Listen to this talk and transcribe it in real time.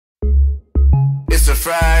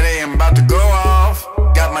Friday, I'm about to go off.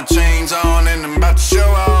 Got my chains on and I'm about to show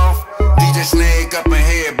off. DJ Snake up in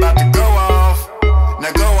here, about to go off.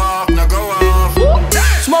 Now go off, now go off.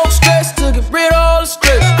 Smoke stress to get rid of all the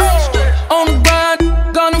stress. On the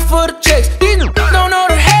grind, gunning for the checks. These niggas don't know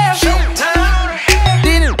the half.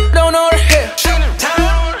 These niggas don't know the half.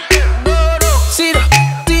 See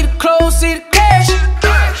the clothes, see the cash.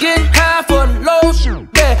 Getting high for the low shit.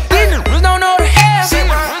 Yeah. These niggas don't know the half.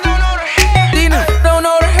 These niggas don't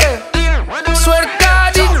know the half. Swear to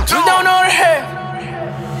God, these niggas don't know the half.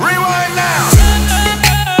 Rewind now.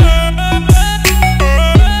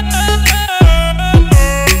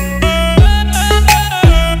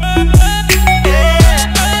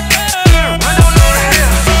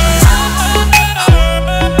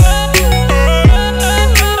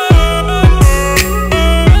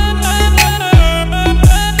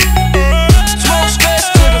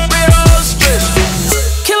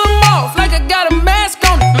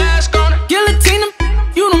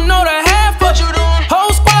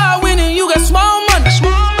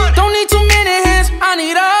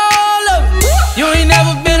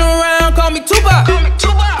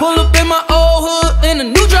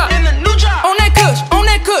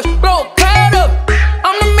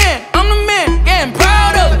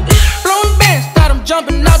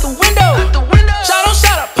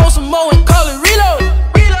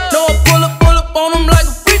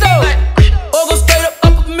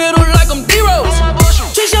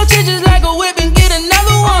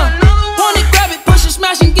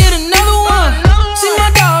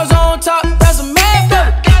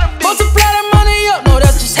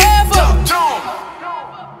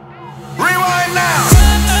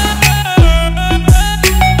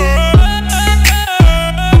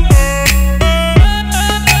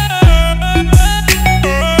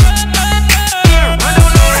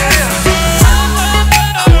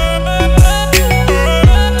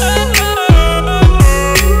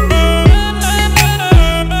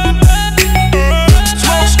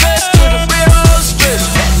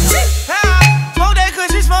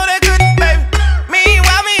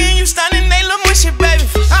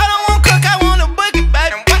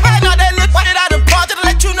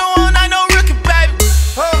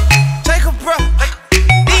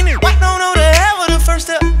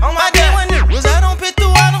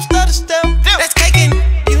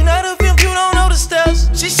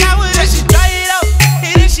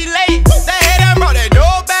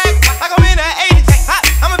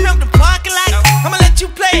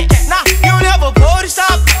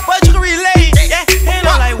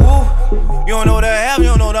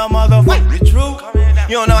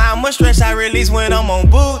 When I'm on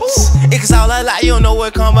boots, it's all a lie. You don't know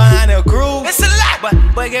what come behind the groove. It's a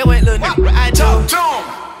lie, but get what, little nigga, I do.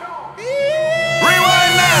 Rewind.